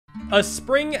A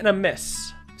spring and a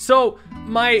miss. So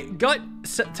my gut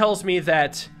tells me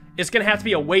that it's gonna have to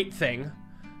be a weight thing.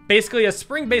 Basically a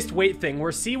spring-based weight thing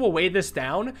where C will weigh this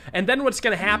down, and then what's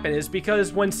gonna happen is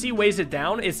because when C weighs it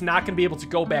down, it's not gonna be able to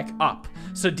go back up.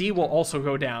 So D will also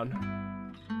go down.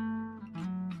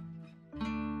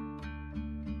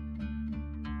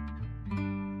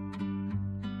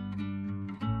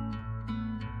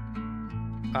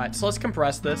 Alright, so let's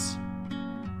compress this.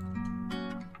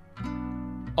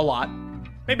 A lot.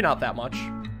 Maybe not that much.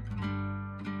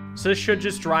 So this should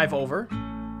just drive over.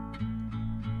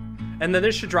 And then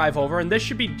this should drive over, and this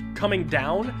should be coming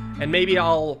down, and maybe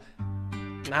I'll,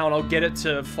 I don't know, get it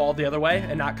to fall the other way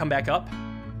and not come back up.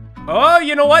 Oh,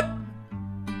 you know what?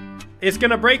 It's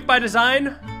gonna break by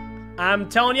design. I'm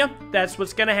telling you, that's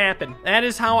what's gonna happen. That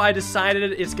is how I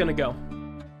decided it's gonna go.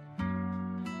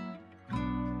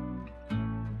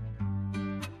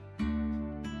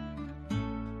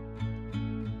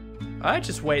 Alright,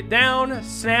 just weight down,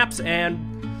 snaps,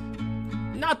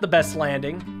 and not the best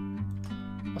landing.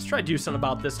 Let's try to do something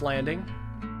about this landing.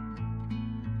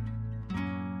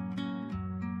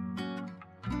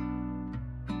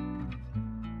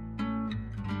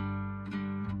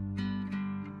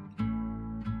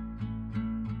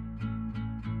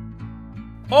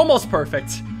 Almost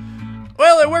perfect.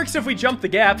 Well, it works if we jump the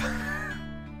gap.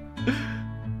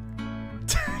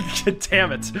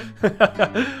 Damn it.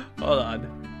 Hold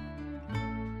on.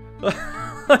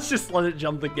 Let's just let it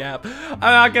jump the gap. I'm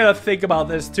not gonna think about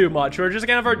this too much. We're just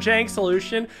gonna have our jank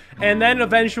solution, and then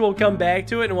eventually we'll come back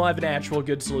to it and we'll have an actual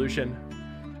good solution.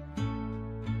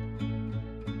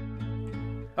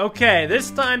 Okay,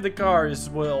 this time the cars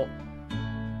will...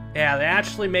 Yeah, they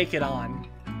actually make it on.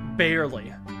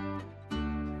 Barely.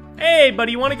 Hey,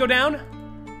 buddy, you wanna go down?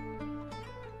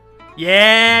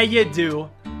 Yeah, you do.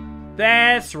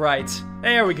 That's right.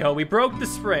 There we go. We broke the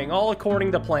spring, all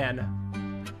according to plan.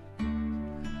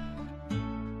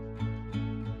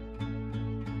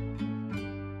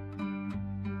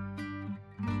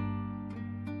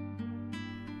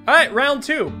 Alright, round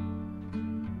 2.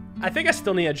 I think I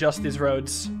still need to adjust these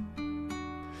roads.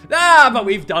 Ah, but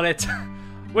we've done it.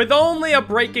 With only a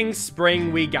breaking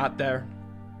spring, we got there.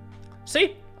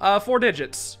 See? 4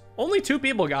 digits. Only 2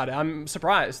 people got it. I'm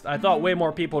surprised. I thought way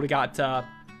more people got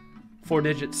 4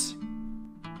 digits.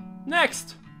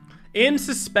 Next. In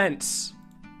Suspense.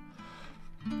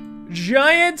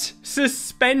 Giant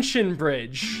suspension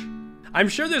bridge. I'm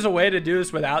sure there's a way to do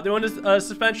this without doing a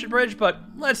suspension bridge, but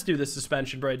let's do the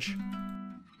suspension bridge.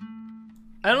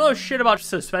 I don't know shit about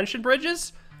suspension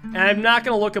bridges, and I'm not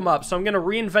gonna look them up, so I'm gonna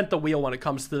reinvent the wheel when it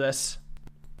comes to this.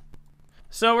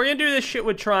 So we're gonna do this shit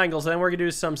with triangles, and then we're gonna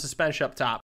do some suspension up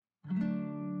top.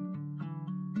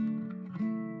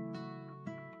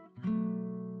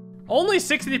 Only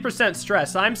 60%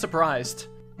 stress, I'm surprised.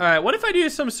 Alright, what if I do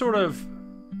some sort of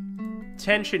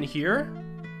tension here?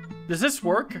 Does this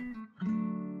work?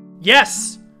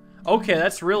 Yes! Okay,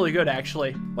 that's really good,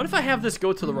 actually. What if I have this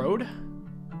go to the road?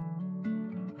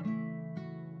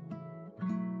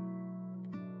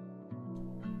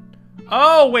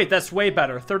 Oh, wait, that's way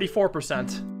better.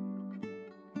 34%.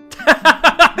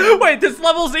 Wait, this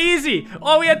level's easy!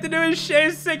 All we have to do is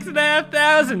shave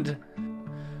 6,500.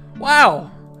 Wow.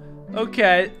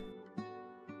 Okay.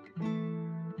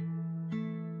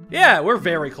 Yeah, we're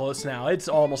very close now. It's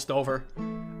almost over.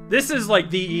 This is like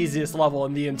the easiest level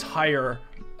in the entire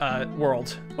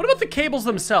world. What about the cables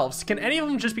themselves? Can any of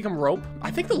them just become rope? I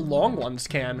think the long ones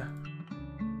can.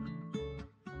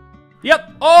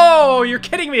 Yep. Oh, you're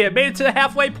kidding me. It made it to the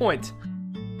halfway point.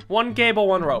 1 cable,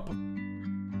 1 rope.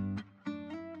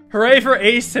 Hooray for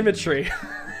asymmetry.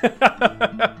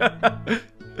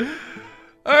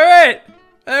 Alright.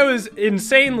 That was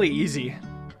insanely easy.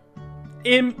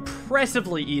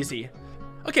 Impressively easy.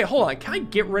 Okay, hold on. Can I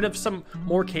get rid of some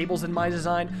more cables in my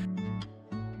design?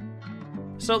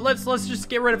 So let's just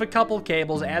get rid of a couple of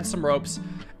cables, add some ropes,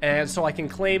 and so I can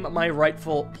claim my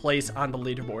rightful place on the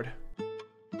leaderboard.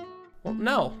 Well,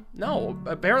 no.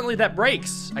 Apparently that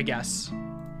breaks, I guess.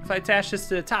 If I attach this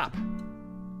to the top.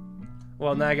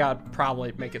 Well, then I gotta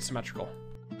probably make it symmetrical.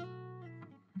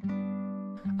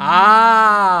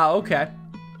 Ah, okay.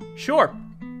 Sure.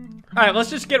 Alright, let's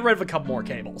just get rid of a couple more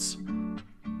cables.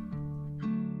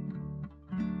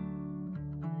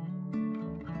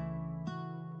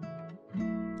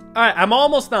 Alright, I'm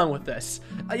almost done with this.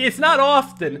 It's not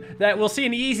often that we'll see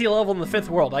an easy level in the 5th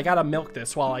world. I gotta milk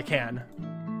this while I can.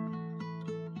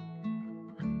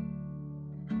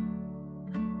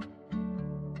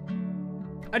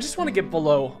 I just want to get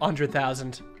below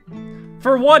 100,000.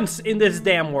 For once in this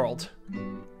damn world.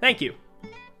 Thank you.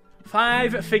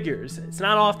 5 figures. It's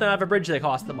not often I have a bridge that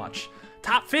costs that much.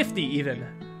 Top 50 even.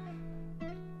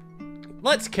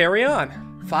 Let's carry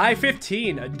on.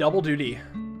 515, a double duty.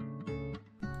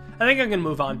 I think I'm gonna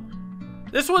move on.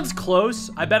 This one's close.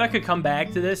 I bet I could come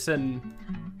back to this and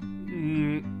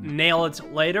nail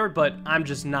it later, but I'm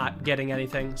just not getting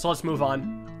anything. So let's move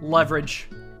on. Leverage.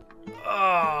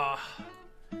 Alright,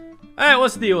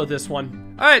 let's deal with this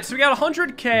one. Alright, so we got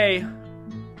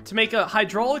 100K to make a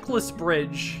hydraulic-less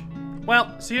bridge.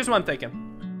 Well, so here's what I'm thinking.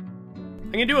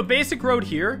 I'm gonna do a basic road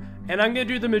here, and I'm gonna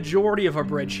do the majority of a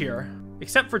bridge here,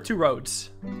 except for 2 roads.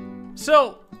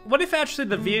 So, what if actually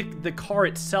the car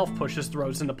itself pushes the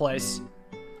roads into place?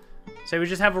 Say we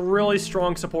just have a really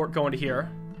strong support going to here.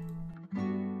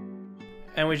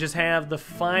 And we just have the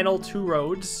final 2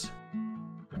 roads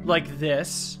like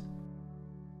this.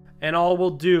 And all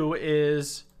we'll do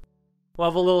is we'll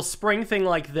have a little spring thing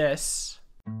like this.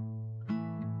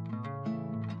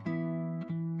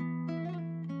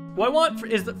 What I want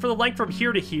is for the length from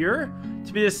here to here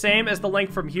to be the same as the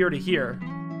length from here to here.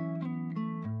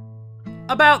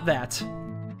 About that.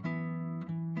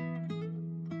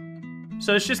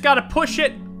 So it's just gotta push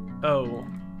it. Oh.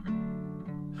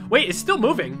 Wait, it's still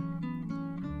moving.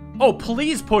 Oh,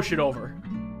 please push it over.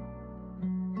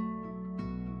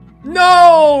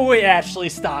 No, it actually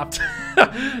stopped.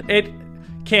 It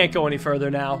can't go any further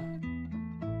now.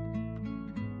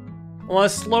 I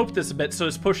want to slope this a bit so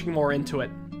it's pushing more into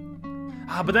it.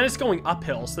 But then it's going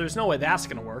uphill, so there's no way that's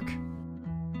gonna work.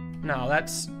 No,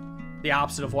 that's the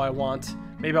opposite of what I want.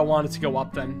 Maybe I want it to go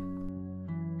up then.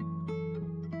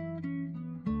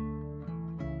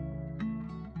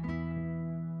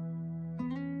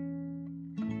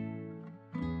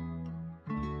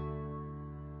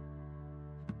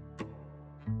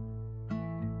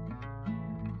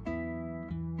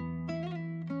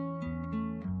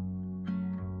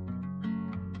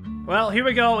 Well, here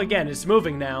we go again. It's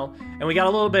moving now. And we got a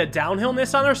little bit of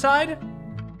downhillness on our side.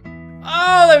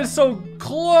 Oh, that was so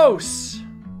close.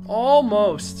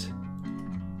 Almost.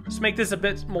 Let's make this a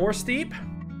bit more steep.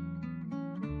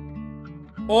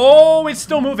 Oh, it's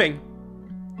still moving.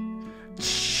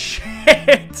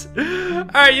 Shit.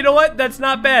 Alright, you know what? That's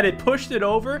not bad. It pushed it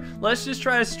over. Let's just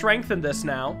try to strengthen this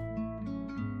now.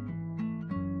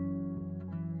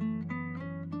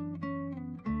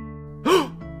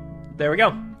 There we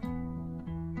go.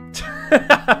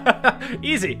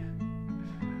 Easy.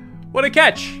 What a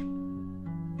catch.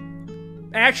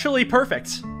 Actually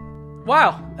perfect.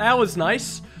 Wow, that was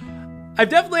nice. I've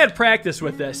definitely had practice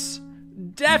with this.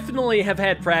 Definitely have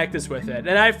had practice with it.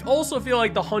 And I also feel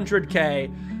like the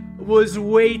 100K was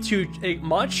way too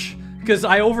much because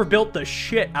I overbuilt the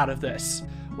shit out of this.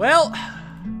 Well,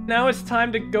 now it's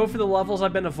time to go for the levels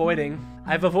I've been avoiding.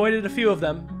 I've avoided a few of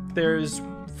them. There's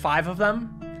 5 of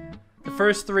them. The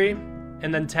first 3.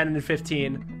 And then 10 and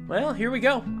 15. Well, here we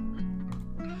go.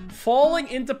 Falling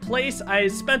into place. I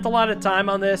spent a lot of time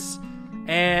on this,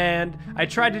 and I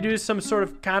tried to do some sort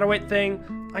of counterweight thing.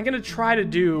 I'm gonna try to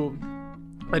do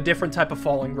a different type of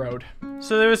falling road.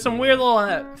 So there was some weird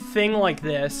little thing like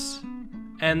this,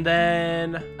 and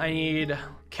then I need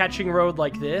catching road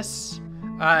like this.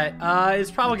 Alright, it's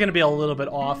probably gonna be a little bit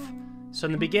off. So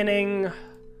in the beginning,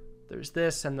 there's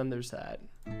this, and then there's that.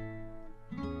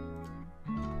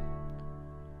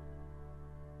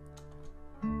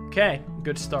 Okay,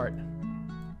 good start.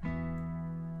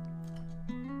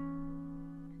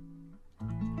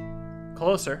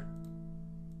 Closer.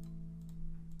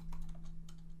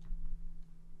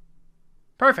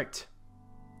 Perfect.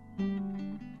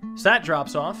 So that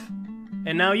drops off.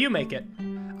 And now you make it.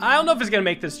 I don't know if it's gonna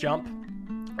make this jump.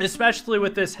 Especially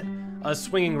with this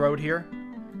swinging road here.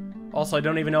 Also, I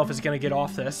don't even know if it's gonna get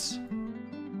off this.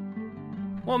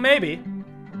 Well, maybe.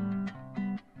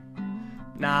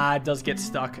 Nah, it does get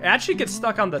stuck. It actually gets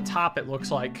stuck on the top, it looks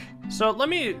like. So let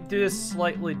me do this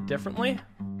slightly differently.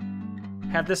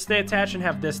 Have this stay attached and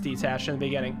have this detached in the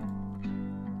beginning.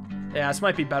 Yeah, this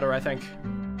might be better, I think.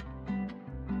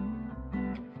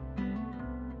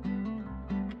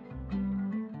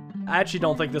 I actually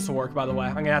don't think this will work, by the way.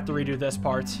 I'm gonna have to redo this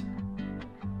part.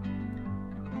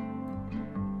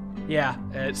 Yeah,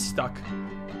 it's stuck.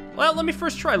 Well, let me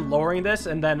first try lowering this,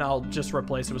 and then I'll just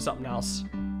replace it with something else.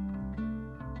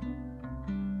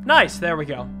 Nice, there we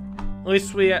go. At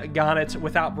least we got it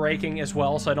without breaking as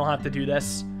well, so I don't have to do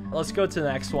this. Let's go to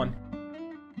the next one.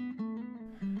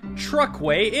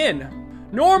 Truckway in.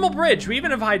 Normal bridge, we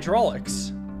even have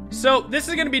hydraulics. So this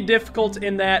is gonna be difficult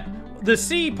in that the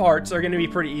C parts are gonna be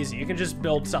pretty easy. You can just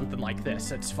build something like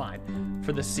this, it's fine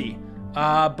for the C.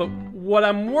 But what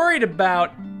I'm worried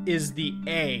about is the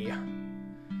A.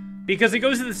 Because it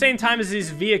goes at the same time as these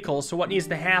vehicles, so what needs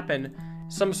to happen?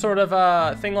 Some sort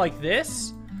of thing like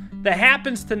this? that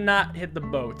happens to not hit the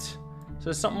boat.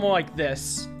 So something like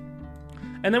this.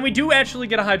 And then we do actually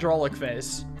get a hydraulic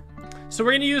phase. So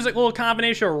we're going to use a little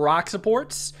combination of rock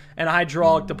supports and a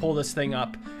hydraulic to pull this thing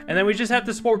up. And then we just have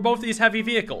to support both these heavy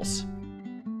vehicles.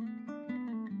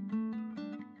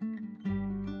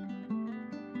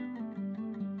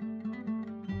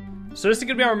 So this is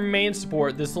going to be our main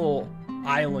support, this little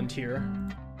island here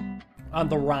on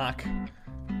the rock.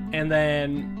 And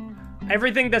then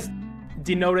everything that's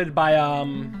denoted by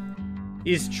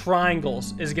these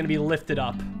triangles is going to be lifted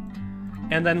up.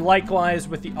 And then likewise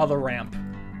with the other ramp,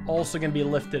 also going to be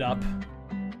lifted up.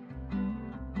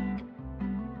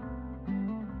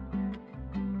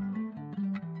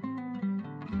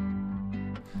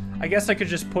 I guess I could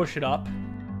just push it up.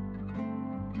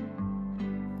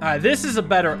 Alright, this is a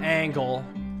better angle.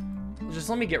 Just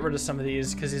let me get rid of some of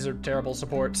these, because these are terrible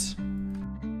supports.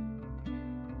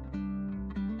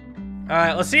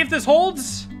 Alright, let's see if this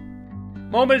holds.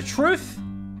 Moment of truth.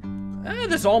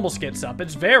 This almost gets up.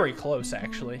 It's very close,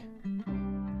 actually.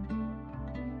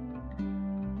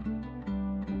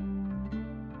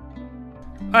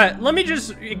 Alright, let me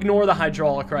just ignore the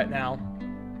hydraulic right now.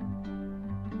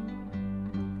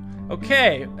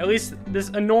 Okay, at least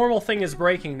a normal thing is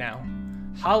breaking now.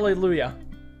 Hallelujah.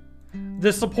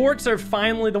 The supports are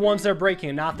finally the ones that are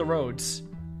breaking, not the roads.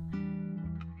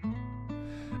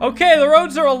 Okay, the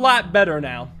roads are a lot better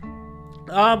now.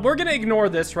 We're gonna ignore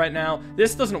this right now.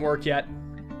 This doesn't work yet.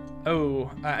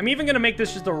 Oh, I'm even gonna make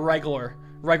this just a regular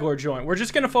joint. We're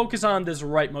just gonna focus on this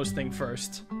rightmost thing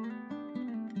first.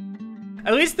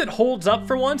 At least it holds up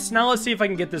for once. Now let's see if I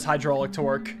can get this hydraulic to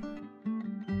work.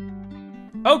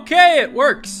 Okay, it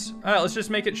works. All right, let's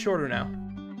just make it shorter now.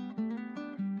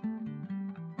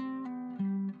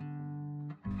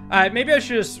 Alright, maybe I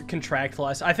should just contract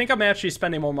less. I think I'm actually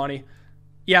spending more money.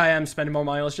 Yeah, I am spending more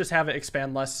money. Let's just have it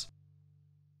expand less.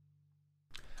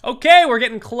 Okay, we're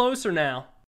getting closer now.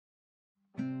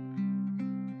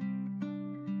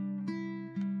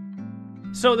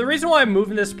 So the reason why I'm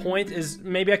moving this point is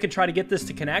maybe I could try to get this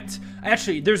to connect.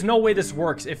 Actually, there's no way this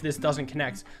works if this doesn't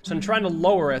connect. So I'm trying to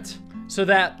lower it so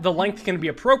that the length can be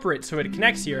appropriate so it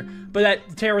connects here, but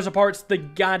that tears apart the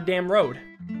goddamn road.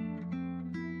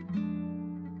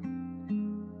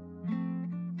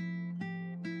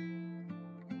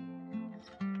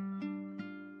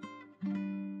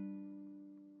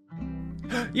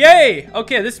 Yay!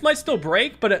 Okay, this might still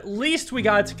break, but at least we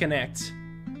got it to connect.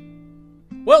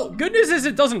 Well, good news is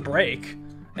it doesn't break.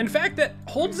 In fact, that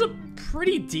holds up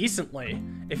pretty decently,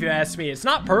 if you ask me. It's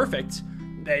not perfect.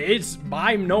 It's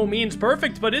by no means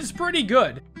perfect, but it's pretty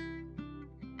good.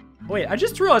 Wait, I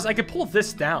just realized I could pull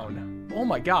this down. Oh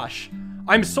my gosh.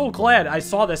 I'm so glad I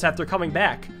saw this after coming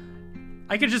back.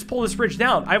 I could just pull this bridge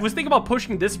down. I was thinking about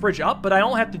pushing this bridge up, but I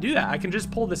don't have to do that. I can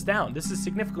just pull this down. This is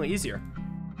significantly easier.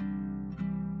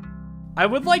 I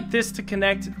would like this to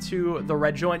connect to the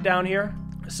red joint down here.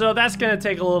 So that's going to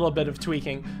take a little bit of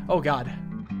tweaking. Oh, God.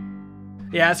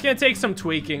 Yeah, it's going to take some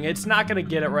tweaking. It's not going to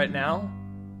get it right now.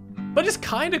 But it's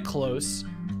kind of close.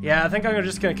 Yeah, I think I'm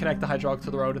just going to connect the hydraulic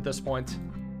to the road at this point.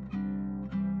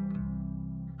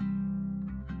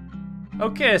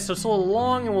 Okay, so it's a little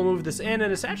long, and we'll move this in,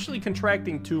 and it's actually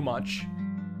contracting too much.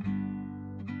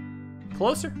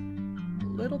 Closer. A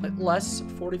little bit less,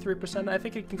 43%. I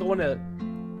think it can go into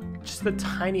just a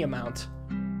tiny amount.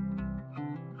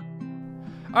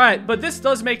 Alright, but this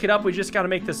does make it up. We just got to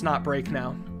make this not break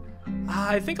now.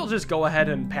 I think I'll just go ahead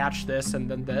and patch this and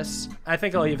then this. I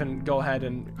think I'll even go ahead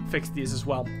and fix these as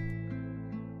well.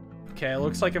 Okay, it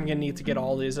looks like I'm going to need to get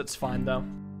all these. It's fine, though.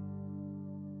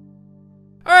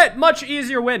 Alright, much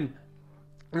easier win.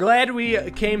 Glad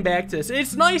we came back to this.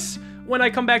 It's nice when I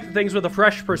come back to things with a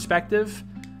fresh perspective.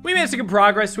 We made some good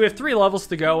progress. We have 3 levels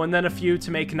to go and then a few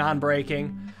to make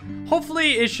non-breaking.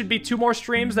 Hopefully, it should be 2 more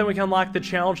streams, then we can unlock the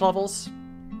challenge levels.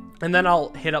 And then I'll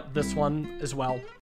hit up this one as well.